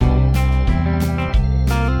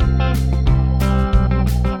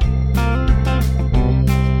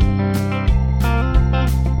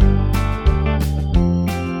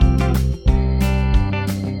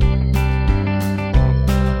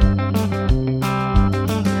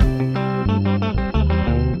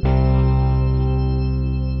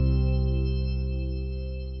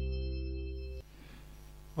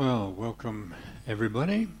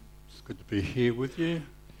everybody. It's good to be here with you.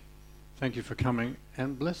 Thank you for coming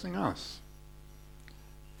and blessing us.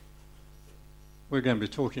 We're going to be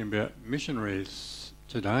talking about missionaries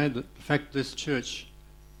today. The fact this church,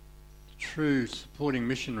 through supporting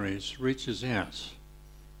missionaries, reaches out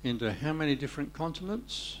into how many different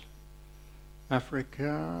continents?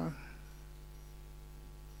 Africa,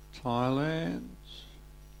 Thailand,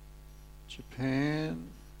 Japan,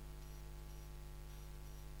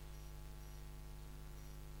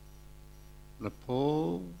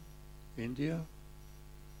 Nepal, India,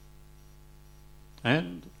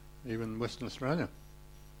 and even Western Australia.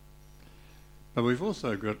 But we've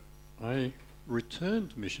also got a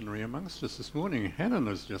returned missionary amongst us this morning. Hannon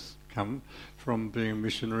has just come from being a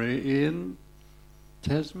missionary in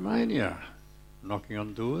Tasmania, knocking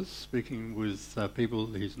on doors, speaking with people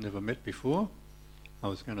he's never met before. I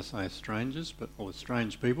was going to say strangers, or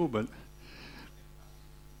strange people, but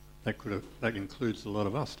that includes a lot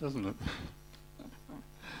of us, doesn't it?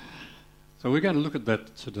 So we're going to look at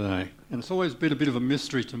that today. And it's always been a bit of a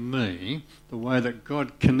mystery to me, the way that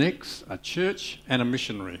God connects a church and a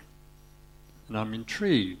missionary. And I'm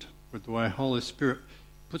intrigued with the way Holy Spirit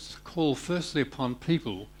puts the call firstly upon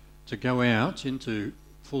people to go out into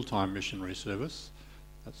full-time missionary service.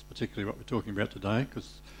 That's particularly what we're talking about today,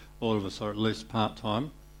 because all of us are at least part-time.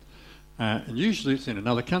 And usually it's in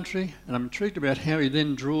another country. And I'm intrigued about how he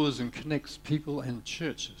then draws and connects people and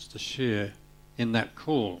churches to share in that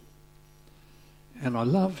call. And I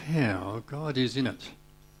love how God is in it.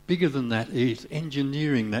 Bigger than that, he's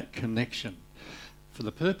engineering that connection for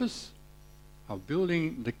the purpose of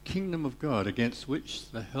building the kingdom of God against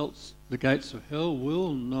which the gates of hell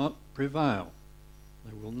will not prevail.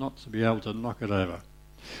 They will not be able to knock it over.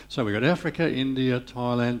 So we've got Africa, India,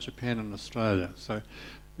 Thailand, Japan and Australia. So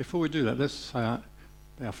before we do that, let's bow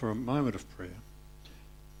for a moment of prayer.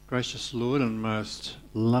 Gracious Lord and most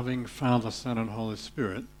loving Father, Son and Holy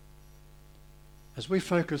Spirit, as we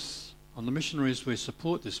focus on the missionaries we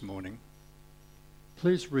support this morning,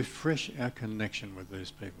 please refresh our connection with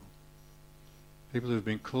these people. People who have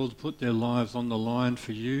been called to put their lives on the line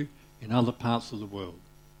for you in other parts of the world.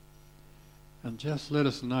 And just let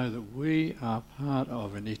us know that we are part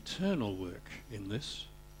of an eternal work in this.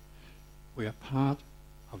 We are part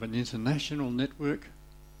of an international network,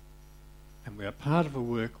 and we are part of a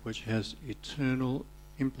work which has eternal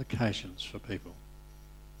implications for people.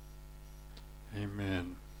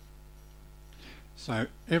 Amen. So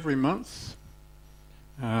every month,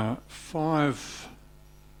 5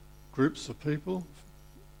 groups of people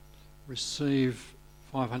receive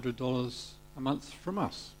 $500 a month from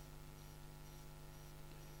us.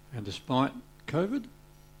 And despite COVID,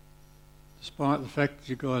 despite the fact that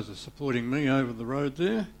you guys are supporting me over the road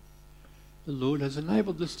there, the Lord has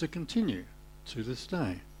enabled this to continue to this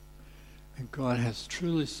day. And God has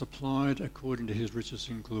truly supplied according to his riches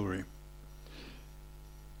in glory.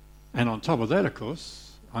 And on top of that, of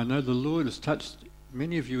course, I know the Lord has touched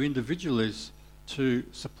many of you individually to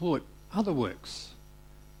support other works.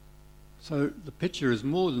 So the picture is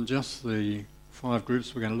more than just the 5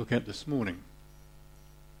 groups we're going to look at this morning.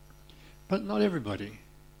 But not everybody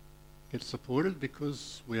gets supported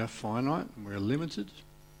because we are finite and we're limited.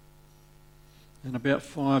 And about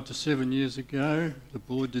 5 to 7 years ago, the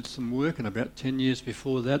board did some work, and about 10 years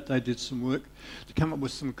before that, they did some work to come up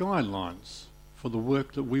with some guidelines for the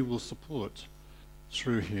work that we will support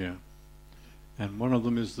through here. And one of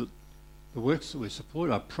them is that the works that we support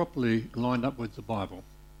are properly lined up with the Bible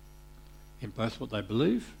in both what they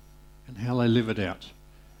believe and how they live it out.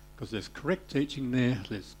 Because there's correct teaching there,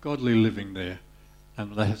 there's godly living there,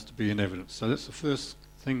 and that has to be in evidence. So that's the first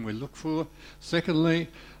thing we look for. Secondly,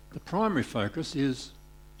 the primary focus is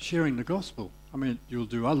sharing the gospel. I mean, you'll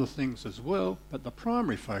do other things as well, but the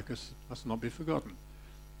primary focus must not be forgotten.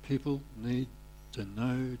 People need to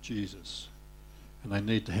know Jesus, and they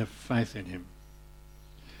need to have faith in him.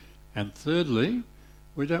 And thirdly,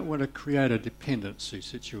 we don't want to create a dependency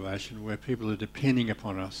situation where people are depending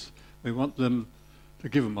upon us. We want them to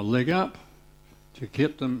give them a leg up, to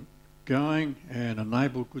get them going and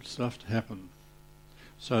enable good stuff to happen.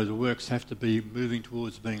 So the works have to be moving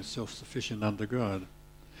towards being self-sufficient under God.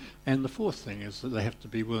 And the fourth thing is that they have to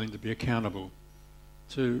be willing to be accountable,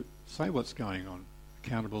 to say what's going on,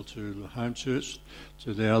 accountable to the home church,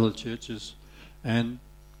 to the other churches, and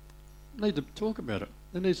need to talk about it.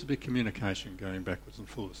 There needs to be communication going backwards and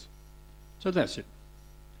forwards. So that's it.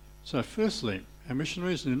 So firstly, our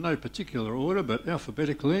missionaries, in no particular order, but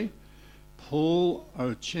alphabetically, Paul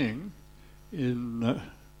Ocheng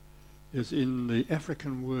is in the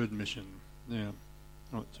African Word Mission. Now,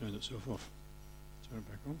 it turned itself off. Turn it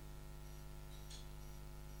back on.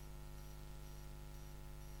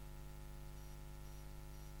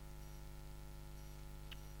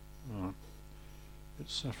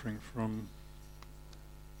 It's suffering from...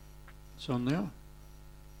 It's on now?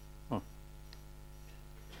 Oh.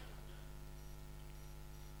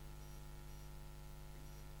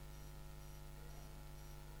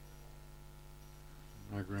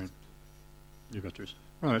 No green. New batteries.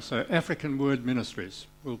 Right, so African Word Ministries.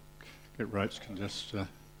 We'll get Rach can just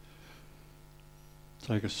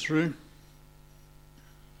take us through.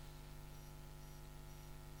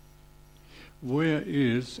 Where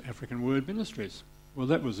is African Word Ministries? Well,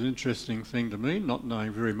 that was an interesting thing to me, not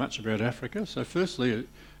knowing very much about Africa. So firstly,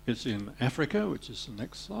 it's in Africa, which is the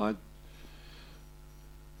next slide.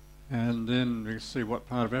 And then we can see what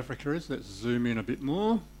part of Africa is. Let's zoom in a bit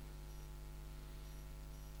more.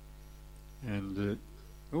 And,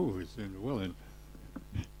 oh, we zoomed well in.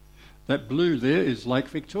 That blue there is Lake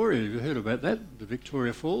Victoria. Have you heard about that? The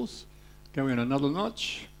Victoria Falls. Go in another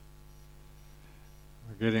notch.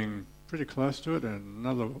 We're getting pretty close to it. And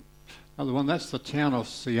another one, that's the town of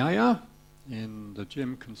Siaya in the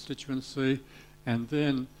Gem constituency. And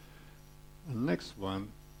then the next one,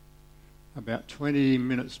 about 20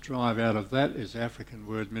 minutes drive out of that is African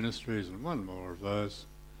Word Ministries, and one more of those.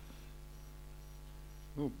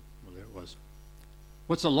 Oh, well, there it was.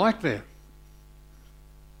 What's it like there?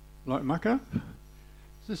 Like Mucka?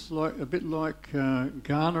 Is this like a bit like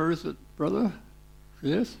Ghana, is it, brother?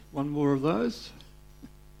 Yes, one more of those.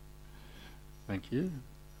 Thank you.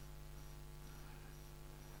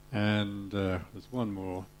 And there's one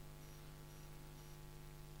more.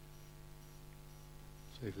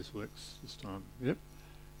 See if this works this time. Yep.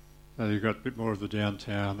 So you've got a bit more of the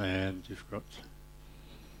downtown, and you've got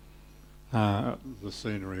the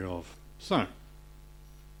scenery of. So,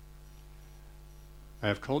 they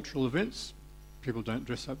have cultural events. People don't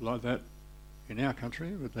dress up like that in our country,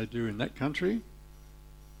 but they do in that country.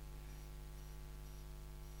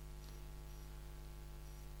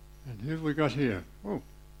 And who have we got here? Oh,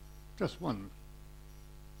 just one.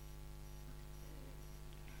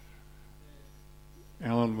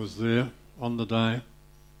 Alan was there on the day.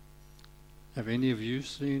 Have any of you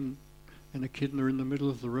seen an echidna in the middle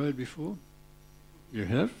of the road before? You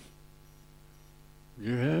have?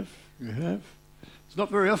 You have? You have? It's not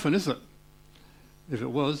very often, is it? If it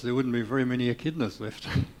was, there wouldn't be very many echidnas left.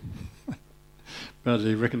 But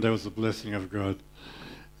he reckoned that was the blessing of God.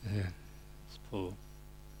 Yeah, it's Paul.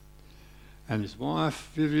 And his wife,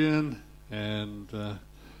 Vivian, and I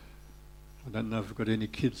don't know if we've got any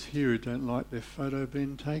kids here who don't like their photo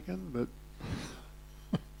being taken, but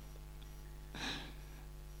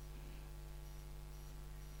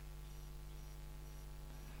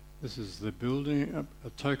this is the building, a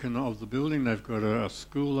token of the building. They've got a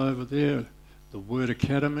school over there, the Word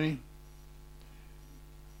Academy.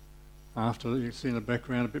 After, you can see in the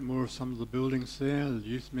background a bit more of some of the buildings there, the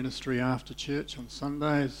youth ministry after church on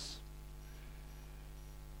Sundays.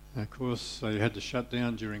 And of course, they had to shut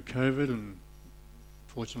down during COVID, and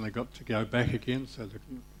fortunately got to go back again, so the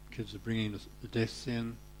kids are bringing the desks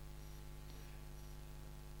in.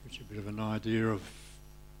 Gives you a bit of an idea of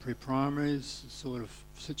pre-primaries, the sort of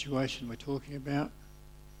situation we're talking about.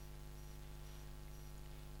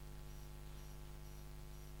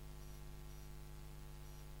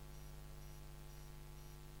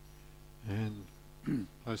 And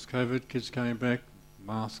post-COVID, kids coming back,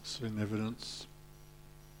 masks in evidence.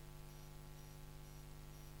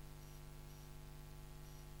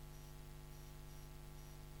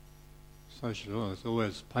 Social, there's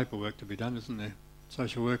always paperwork to be done, isn't there?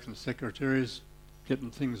 Social work and secretaries getting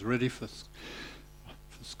things ready for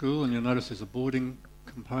school, and you'll notice there's a boarding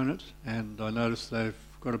component, and I notice they've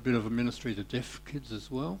got a bit of a ministry to deaf kids as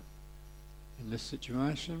well in this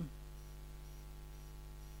situation.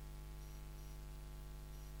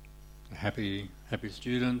 Happy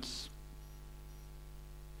students.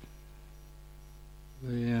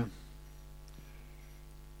 I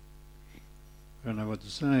don't know what to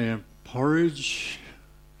say. Porridge,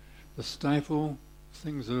 the staple.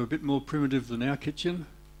 Things that are a bit more primitive than our kitchen.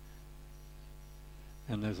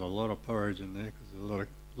 And there's a lot of porridge in there because there's a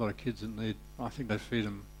lot of kids that need. I think they feed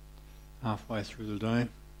them halfway through the day.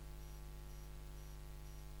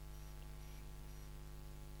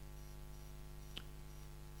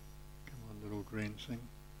 Come on, little green thing.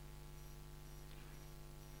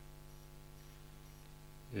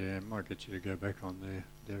 Yeah, it might get you to go back on there.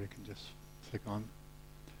 There you can just click on.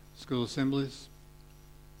 School assemblies.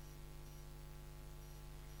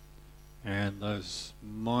 And those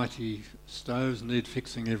mighty stoves need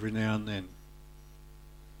fixing every now and then.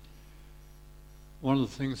 One of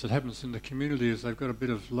the things that happens in the community is they've got a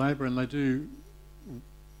bit of labour, and they do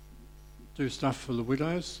stuff for the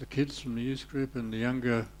widows, the kids from the youth group, and the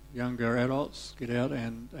younger adults get out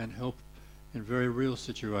and help in very real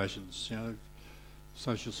situations.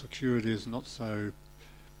 Social security is not so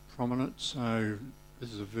prominent, so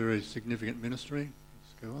this is a very significant ministry.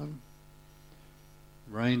 Let's go on.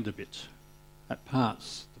 Rained a bit. At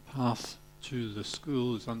parts, the path to the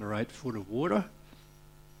school is under 8 foot of water,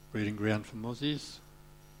 breeding ground for mozzies.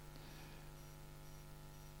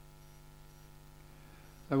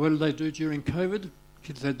 So what did they do during COVID?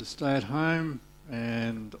 Kids had to stay at home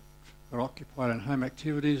and were occupied in home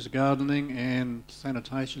activities, gardening, and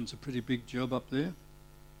sanitation's a pretty big job up there.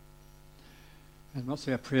 And what's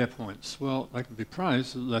our prayer points? Well, they can be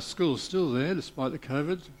praised that the school's still there despite the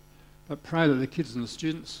COVID, but pray that the kids and the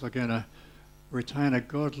students are going to retain a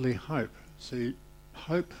godly hope. See,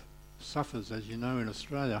 hope suffers, as you know, in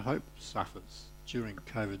Australia. Hope suffers during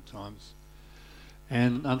COVID times.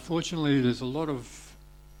 And unfortunately, there's a lot of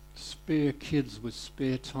spare kids with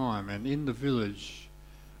spare time, and in the village,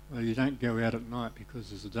 well, you don't go out at night because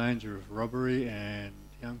there's a danger of robbery and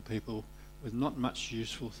young people with not much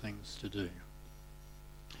useful things to do.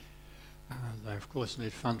 They of course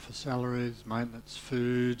need fund for salaries, maintenance,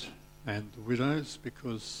 food, and the widows,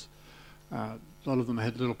 because a lot of them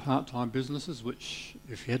had little part-time businesses, which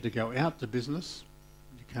if you had to go out to business,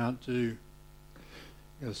 you can't do. You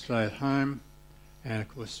got to stay at home, and of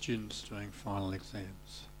course students doing final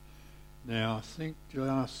exams. Now I think, do I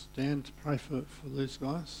ask Dan to pray for these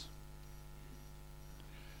guys?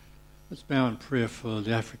 Let's bow in prayer for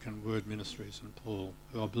the African Word Ministries and Paul,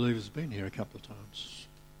 who I believe has been here a couple of times.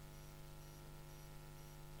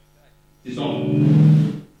 It's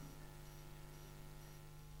on.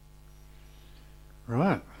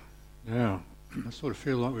 Right. Now, I sort of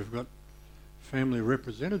feel like we've got family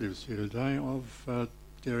representatives here today of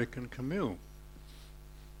Derek and Camille.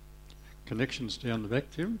 Connections down the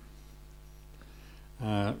back, Tim.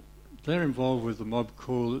 They're involved with the mob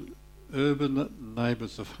called Urban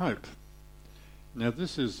Neighbours of Hope. Now,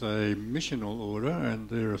 this is a missional order, and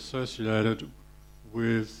they're associated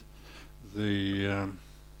with the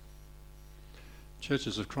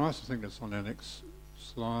Churches of Christ. I think that's on our next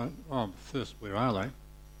slide. Oh, first, where are they?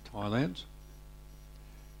 Thailand.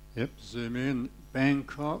 Yep, zoom in.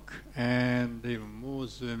 Bangkok, and even more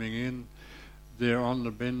zooming in, they're on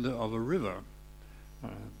the bend of a river.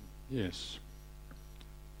 Yes.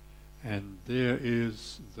 And there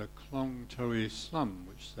is the Klong Toei slum,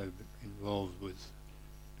 which they've been involved with.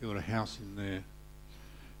 Built a house in there.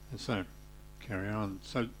 And so, carry on.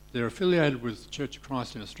 So they're affiliated with the Church of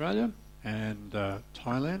Christ in Australia and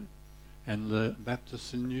Thailand and the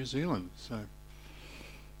Baptists in New Zealand. So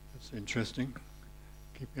that's interesting.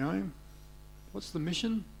 Keep going. What's the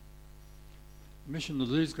mission? The mission that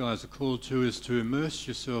these guys are called to is to immerse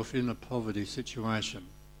yourself in a poverty situation.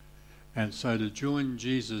 And so to join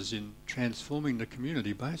Jesus in transforming the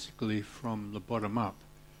community basically from the bottom up.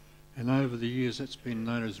 And over the years that's been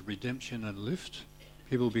known as redemption and lift.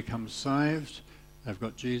 People become saved, they've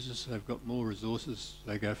got Jesus, they've got more resources,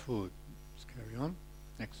 they go forward. Let's carry on.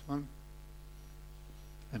 Next one.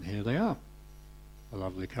 And here they are. A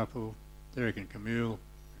lovely couple, Derek and Camille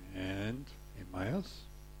and Emmaus.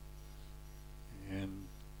 And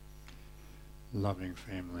loving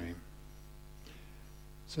family.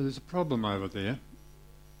 So there's a problem over there.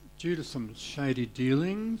 Due to some shady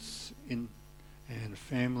dealings and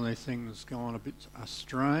family things going a bit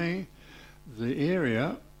astray, the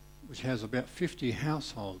area, which has about 50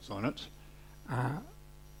 households on it,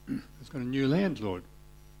 has got a new landlord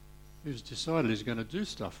who's decided he's going to do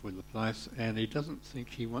stuff with the place, and he doesn't think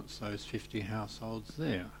he wants those 50 households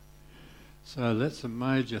there. So that's a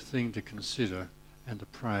major thing to consider and to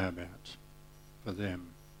pray about for them.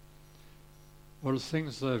 What are the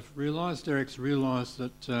things they've realised? Derek's realised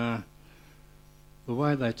that the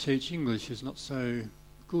way they teach English is not so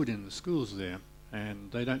good in the schools there,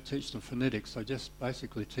 and they don't teach them phonetics. They just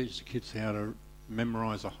basically teach the kids how to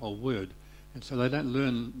memorise a whole word, and so they don't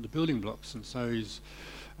learn the building blocks. And so he's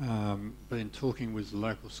been talking with the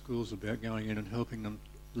local schools about going in and helping them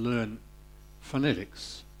learn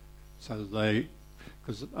phonetics, so that they,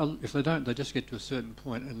 because if they don't, they just get to a certain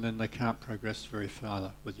point and then they can't progress very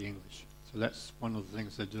farther with the English. So that's one of the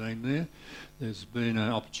things they're doing there. There's been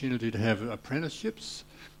an opportunity to have apprenticeships.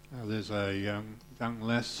 There's a young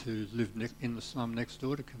lass who lived in the slum next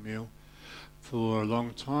door to Camille for a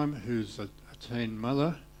long time, who's a teen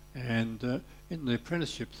mother, and in the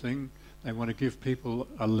apprenticeship thing, they want to give people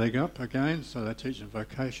a leg up again, so they teach them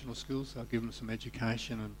vocational skills, they'll give them some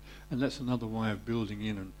education, and that's another way of building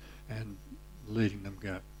in and leading them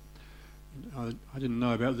go. I didn't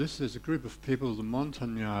know about this. There's a group of people, the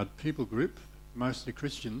Montagnard People Group, mostly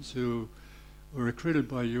Christians, who were recruited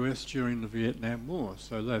by US during the Vietnam War.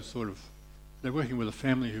 So they've sort of they're working with a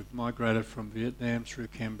family who've migrated from Vietnam through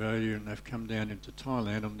Cambodia, and they've come down into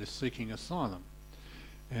Thailand and they're seeking asylum.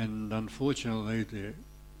 And unfortunately, they're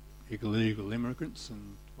illegal immigrants,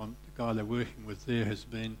 and the guy they're working with there has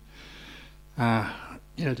been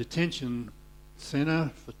in a detention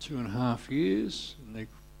centre for 2.5 years, and they're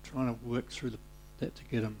trying to work through that to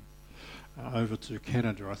get them over to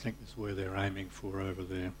Canada, I think is where they're aiming for over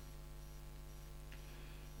there.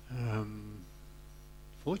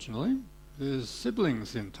 Fortunately, there's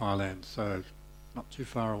siblings in Thailand, so not too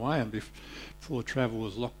far away, and before travel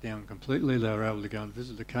was locked down completely, they were able to go and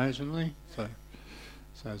visit occasionally. So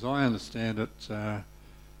as I understand it,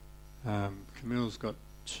 Camille's got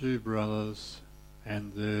 2 brothers,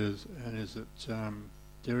 and is it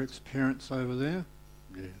Derek's parents over there?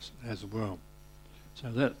 Yes, as well.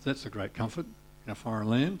 So that's a great comfort in a foreign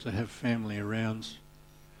land to have family around.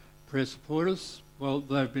 Prayer supporters, well,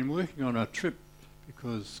 they've been working on a trip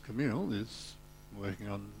because Camille is working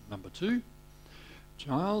on number 2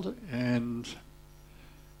 child, and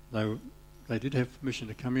they did have permission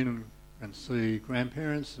to come in and see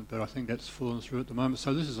grandparents, but I think that's fallen through at the moment.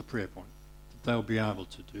 So this is a prayer point, that they'll be able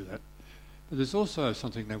to do that. But there's also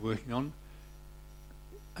something they're working on,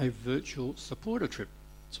 a virtual supporter trip.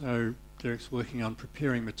 So Derek's working on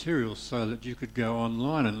preparing materials so that you could go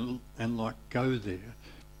online and like go there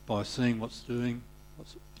by seeing what's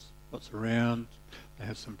around. They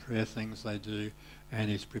have some prayer things they do, and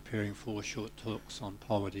he's preparing 4 short talks on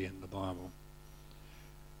poverty in the Bible.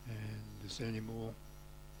 And is there any more?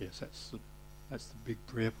 Yes, that's the big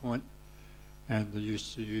prayer point. And the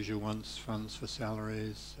usual ones, funds for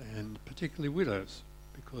salaries, and particularly widows,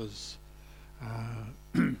 because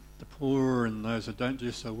the poor and those that don't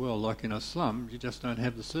do so well, like in a slum, you just don't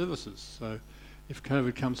have the services. So if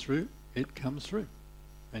COVID comes through, it comes through,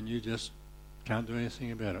 and you just can't do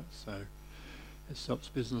anything about it. So it stops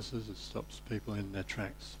businesses, it stops people in their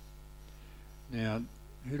tracks. Now,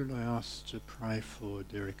 who did I ask to pray for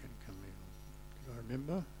Derek and Camille? Did I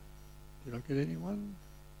remember? Did I get anyone?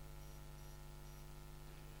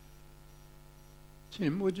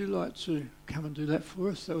 Tim, would you like to come and do that for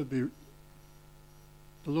us? That would be...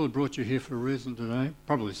 The Lord brought you here for a reason today.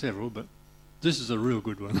 Probably several, but this is a real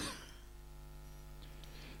good one.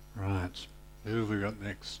 Right. Who have we got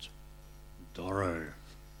next? Doro.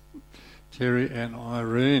 Terry and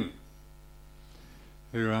Irene,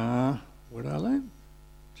 who are... What are they?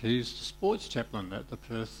 She's the sports chaplain at the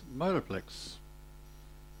Perth Motorplex,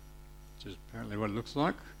 which is apparently what it looks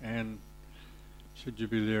like. And should you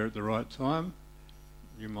be there at the right time,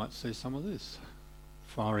 you might see some of this.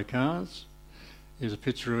 Fiery cars. Here's a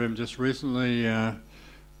picture of him just recently. A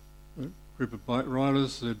group of bike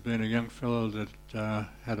riders. There'd been a young fellow that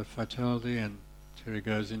had a fatality, and Terry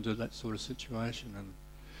goes into that sort of situation and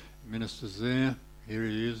ministers there. Here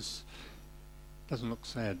he is. Doesn't look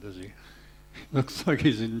sad, does he? Looks like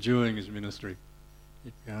he's enjoying his ministry.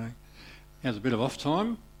 Keep going. He has a bit of off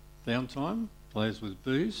time, downtime, plays with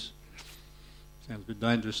bees. Sounds a bit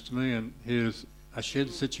dangerous to me. And here's a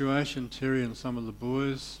shed situation, Terry and some of the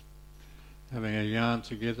boys having a yarn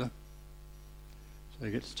together. So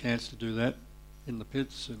he gets a chance to do that in the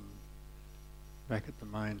pits and back at the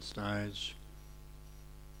main stage.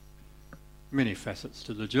 Many facets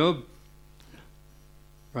to the job.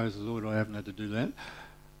 Praise the Lord, I haven't had to do that.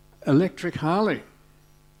 Electric Harley.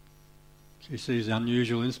 She sees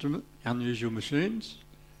unusual machines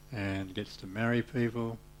and gets to marry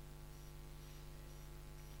people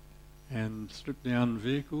and strip down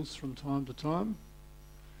vehicles from time to time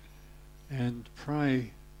and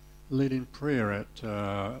lead in prayer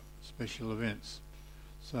at special events.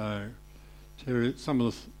 So Terry,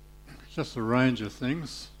 just a range of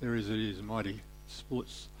things. There is his mighty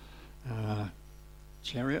sports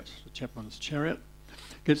chariot, the chaplain's chariot.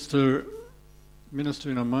 Gets to minister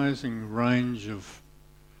in an amazing range of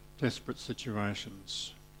desperate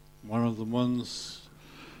situations. One of the ones,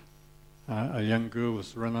 a young girl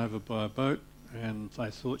was run over by a boat, and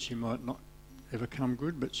they thought she might not ever come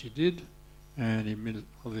good, but she did. And he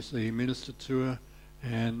ministered to her,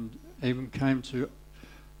 and even came to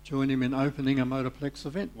join him in opening a Motorplex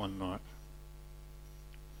event one night.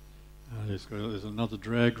 There's another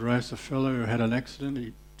drag racer fellow who had an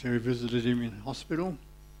accident. Terry visited him in hospital,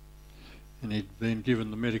 and he'd been given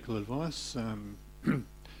the medical advice,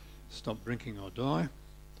 stop drinking or die.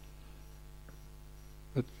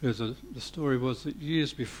 But the story was that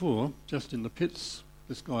years before, just in the pits,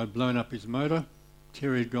 this guy had blown up his motor.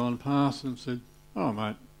 Terry had gone past and said, "Oh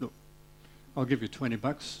mate, look, I'll give you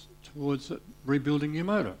 $20 towards rebuilding your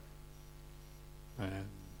motor." And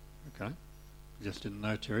okay, just didn't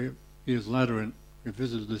know Terry. Years later, we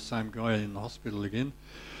visited the same guy in the hospital again.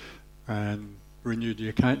 and renewed the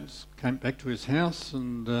acquaintance, came back to his house,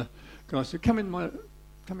 and the guy said, come in my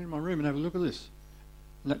room and have a look at this.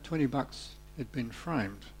 And that $20 had been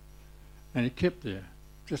framed, and he kept there,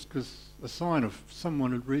 just because a sign of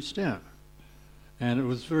someone had reached out. And it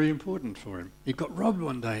was very important for him. He got robbed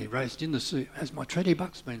one day. He raced in to see, has my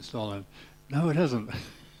 $20 been stolen? No, it hasn't.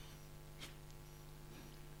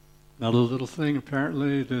 Another little thing,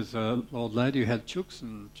 apparently, there's an old lady who had chooks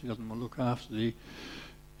and she doesn't want to look after the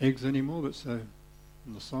eggs anymore, but so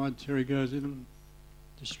on the side, Terry goes in and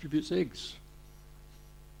distributes eggs.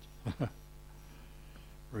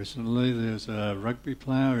 Recently, there's a rugby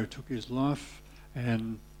player who took his life,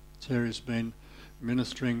 and Terry's been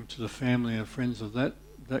ministering to the family and friends of that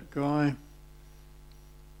guy.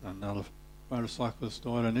 Another motorcyclist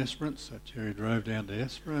died in Esperance, so Terry drove down to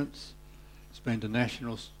Esperance. He's been to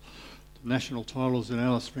national titles in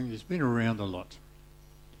Alice Springs. He's been around a lot.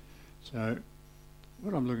 So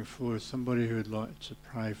what I'm looking for is somebody who would like to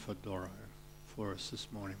pray for Doro for us this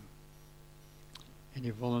morning. Any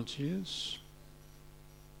volunteers?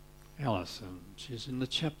 Alison, she's in the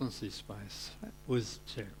chaplaincy space with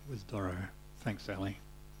Doro. Thanks, Ali.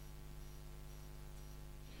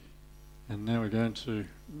 And now we're going to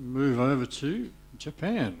move over to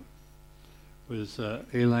Japan with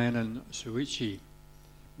Elaine and Shuichi.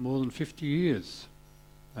 More than 50 years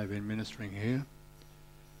they've been ministering here.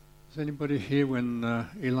 Was anybody here when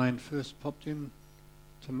Elaine first popped in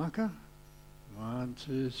to Maka? 1,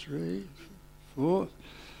 2, 3, 4.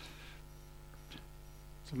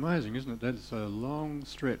 It's amazing, isn't it? That's a long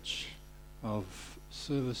stretch of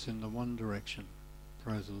service in the one direction.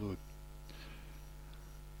 Praise the Lord.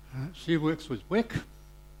 She works with WEC,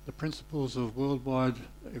 the Principles of Worldwide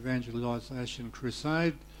Evangelisation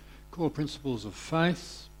Crusade, core principles of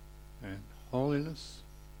faith and holiness,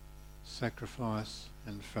 sacrifice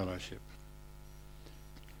and fellowship.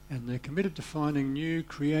 And they're committed to finding new,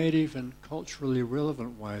 creative and culturally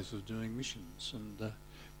relevant ways of doing missions. And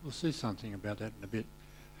we'll see something about that in a bit.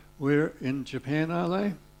 Where in Japan are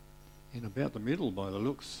they? In about the middle by the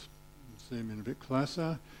looks. Zoom in a bit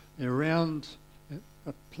closer. They're around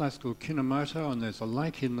a place called Kinomoto, and there's a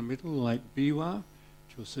lake in the middle, Lake Biwa,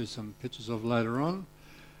 which we'll see some pictures of later on.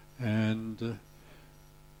 And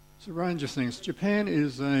it's a range of things. Japan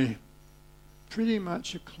is pretty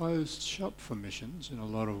much a closed shop for missions in a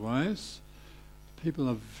lot of ways. People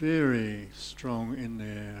are very strong in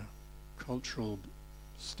their cultural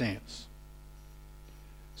stance.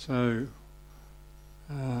 So,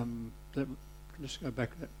 just go back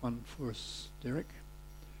that one for us, Derek.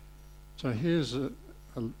 So here's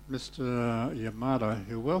Mr. Yamada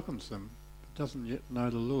who welcomes them, but doesn't yet know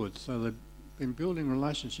the Lord. So they've been building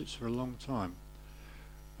relationships for a long time.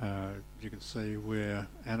 You can see where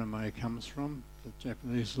anime comes from. The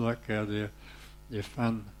Japanese like their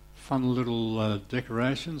fun little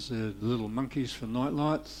decorations, their little monkeys for night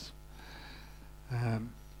lights.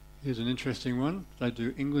 Here's an interesting one. They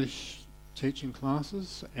do English teaching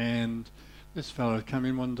classes, and this fellow had come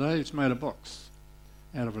in one day. He's made a box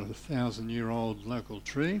out of a 1,000-year-old local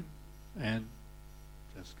tree and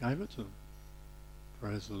just gave it to them.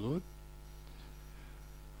 Praise the Lord.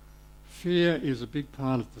 Fear is a big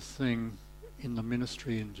part of the thing in the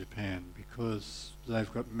ministry in Japan because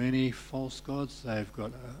they've got many false gods. They've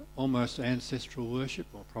got almost ancestral worship,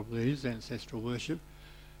 or probably is ancestral worship,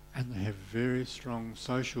 and they have very strong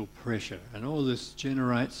social pressure. And all this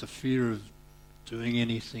generates a fear of doing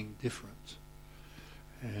anything different.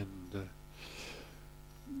 And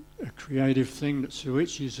a creative thing that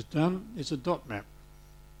Shuichi's done is a dot map.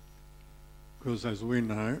 Because as we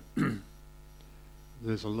know,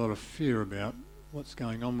 there's a lot of fear about what's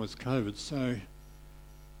going on with COVID. So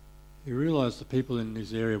he realised the people in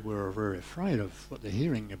this area were very afraid of what they're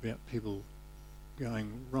hearing about people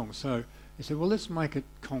going wrong. So he said, well, let's make it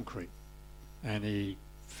concrete. And he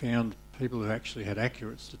found people who actually had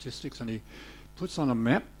accurate statistics, and he puts on a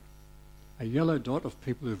map a yellow dot of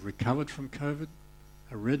people who've recovered from COVID,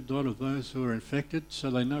 a red dot of those who are infected, so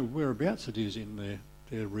they know whereabouts it is in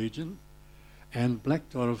their region, and black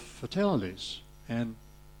dot of fatalities. And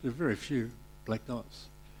there are very few black dots.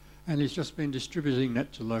 And he's just been distributing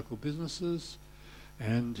that to local businesses,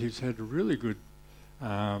 and he's had a really good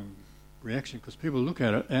reaction because people look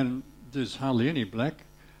at it and there's hardly any black,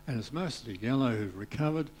 and it's mostly yellow who've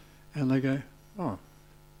recovered, and they go, oh,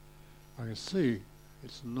 I can see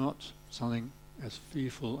it's not something as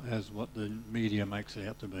fearful as what the media makes it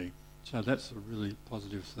out to be. So that's a really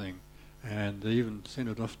positive thing. And they even sent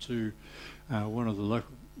it off to one of the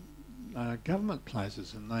local government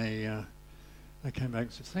places, and they came back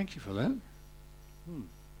and said, thank you for that.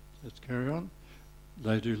 Let's carry on.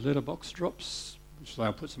 They do letterbox drops which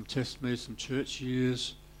they'll put some testimonies, some church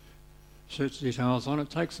years, church details on. It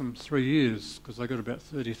takes them 3 years because they've got about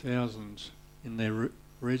 30,000 in their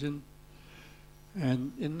region.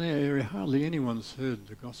 And in their area, hardly anyone's heard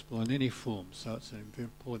the gospel in any form, so it's an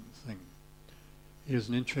important thing. Here's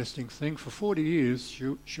an interesting thing. For 40 years,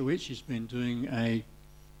 Shuichi's been doing a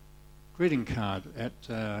greeting card at,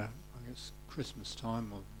 I guess, Christmas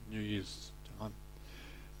time or New Year's time,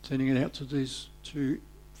 sending it out to these two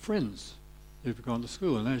friends who've gone to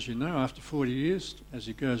school. And as you know, after 40 years, as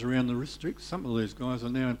he goes around the district, some of these guys are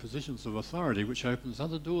now in positions of authority, which opens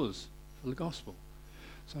other doors for the gospel.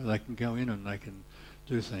 So they can go in and they can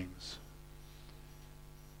do things.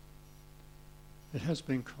 It has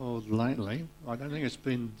been cold lately. I don't think it's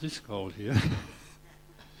been this cold here.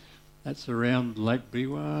 That's around Lake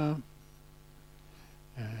Biwa.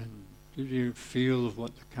 And give you a feel of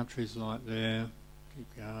what the country's like there.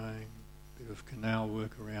 Keep going. Bit of canal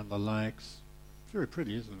work around the lakes. Very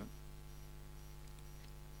pretty, isn't it?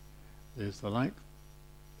 There's the lake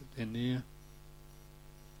that they're near.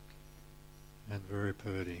 And very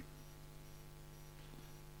pretty.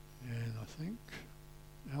 And I think,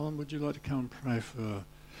 Alan, would you like to come and pray for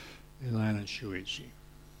Elaine and Shuichi?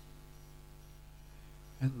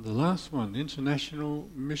 And the last one, International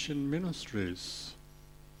Mission Ministries.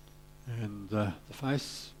 And the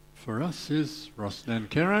face for us is Ross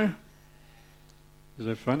Nancaro. Is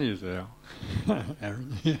that funny as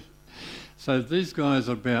Aaron? Yeah. So these guys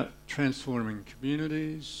are about transforming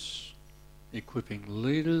communities, equipping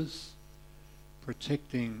leaders,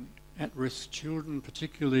 protecting at-risk children,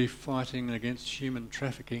 particularly fighting against human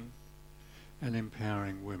trafficking, and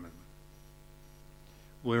empowering women.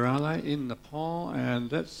 Where are they? In Nepal, and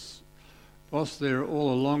that's, whilst they're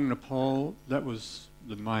all along Nepal, that was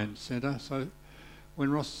the main centre. So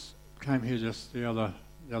when Ross came here just the other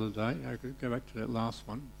day, I could go back to that last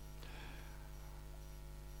one,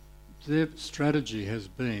 their strategy has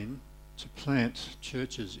been to plant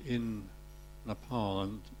churches in Nepal,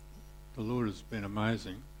 and the Lord has been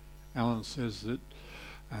amazing. Alan says that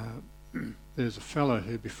there's a fellow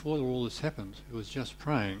who, before all this happened, who was just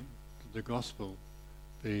praying that the gospel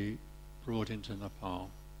be brought into Nepal.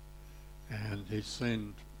 And he's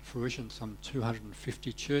seen fruition. Some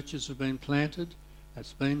 250 churches have been planted.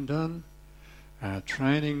 That's been done.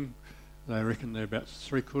 Training, they reckon they're about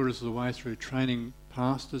 3/4 of the way through training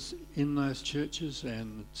pastors in those churches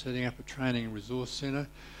and setting up a training and resource centre.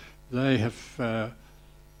 They have,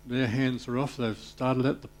 their hands are off. They've started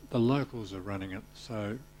it. The locals are running it.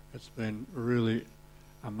 So it's been really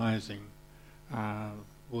amazing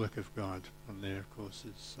work of God. And there, of course,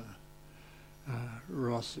 is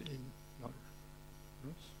Ross. Not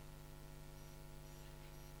Ross?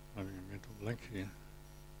 I'm having a mental blank here.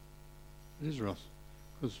 It is Ross,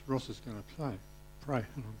 because Ross is going to pray.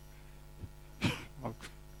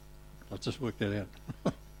 I'll just work that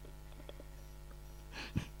out.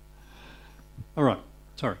 All right,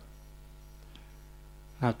 sorry.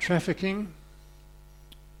 Trafficking.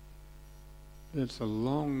 It's a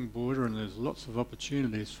long border and there's lots of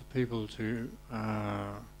opportunities for people to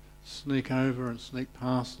sneak over and sneak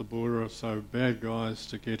past the border, so bad guys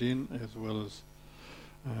to get in, as well as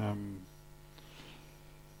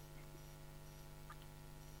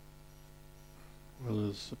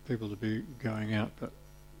people to be going out. But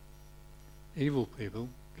evil people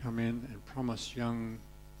come in and promise young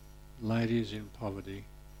ladies in poverty,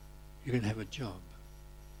 you can have a job,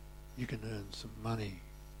 you can earn some money,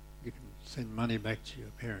 you can send money back to your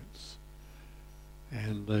parents.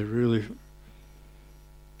 And they really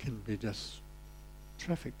can be just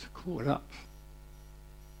trafficked, caught up,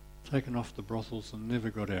 taken off the brothels and never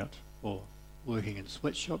got out, or working in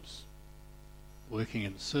sweatshops, working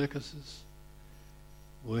in circuses,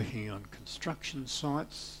 working on construction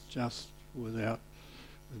sites just with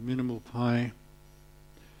minimal pay.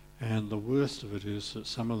 And the worst of it is that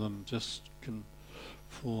some of them just can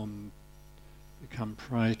become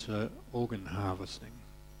prey to organ harvesting.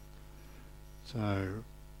 So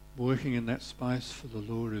working in that space for the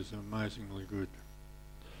Lord is amazingly good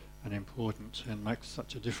and important and makes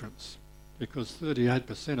such a difference, because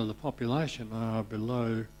 38% of the population are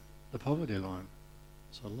below the poverty line.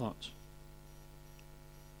 It's a lot.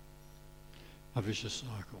 A vicious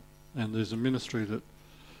cycle. And there's a ministry that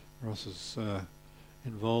Ross is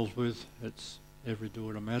involved with. It's Every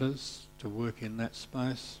Daughter Matters, to work in that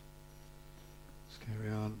space. Let's carry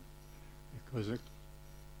on, because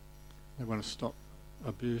they want to stop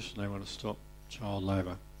abuse and they want to stop child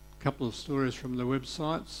labour. A couple of stories from the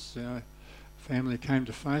websites. Family came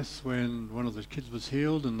to faith when one of the kids was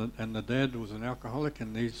healed and the dad was an alcoholic,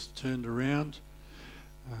 and he's turned around.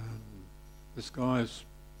 This guy's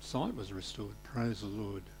sight was restored. Praise the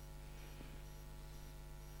Lord.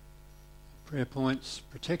 Prayer points: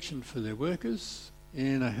 protection for their workers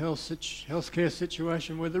in a healthcare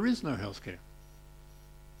situation where there is no healthcare.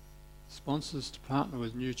 Sponsors to partner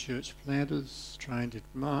with new church planters trained in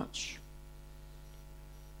March.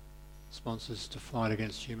 Sponsors to fight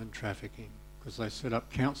against human trafficking, because they set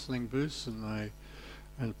up counselling booths and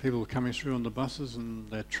people are coming through on the buses and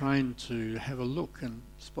they're trained to have a look and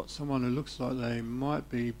spot someone who looks like they might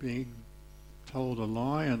be being told a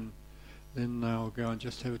lie, and then they'll go and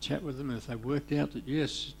just have a chat with them. And if they've worked out that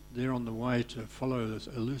yes, they're on the way to follow this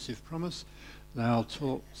elusive promise, they'll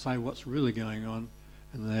say what's really going on,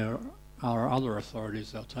 and there are other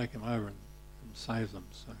authorities, they'll take them over and save them.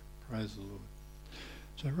 So praise the Lord.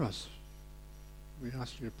 So Ross, we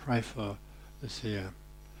ask you to pray for this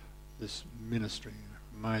ministry,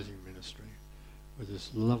 amazing ministry, with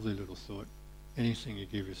this lovely little thought: anything you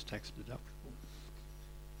give is tax deductible.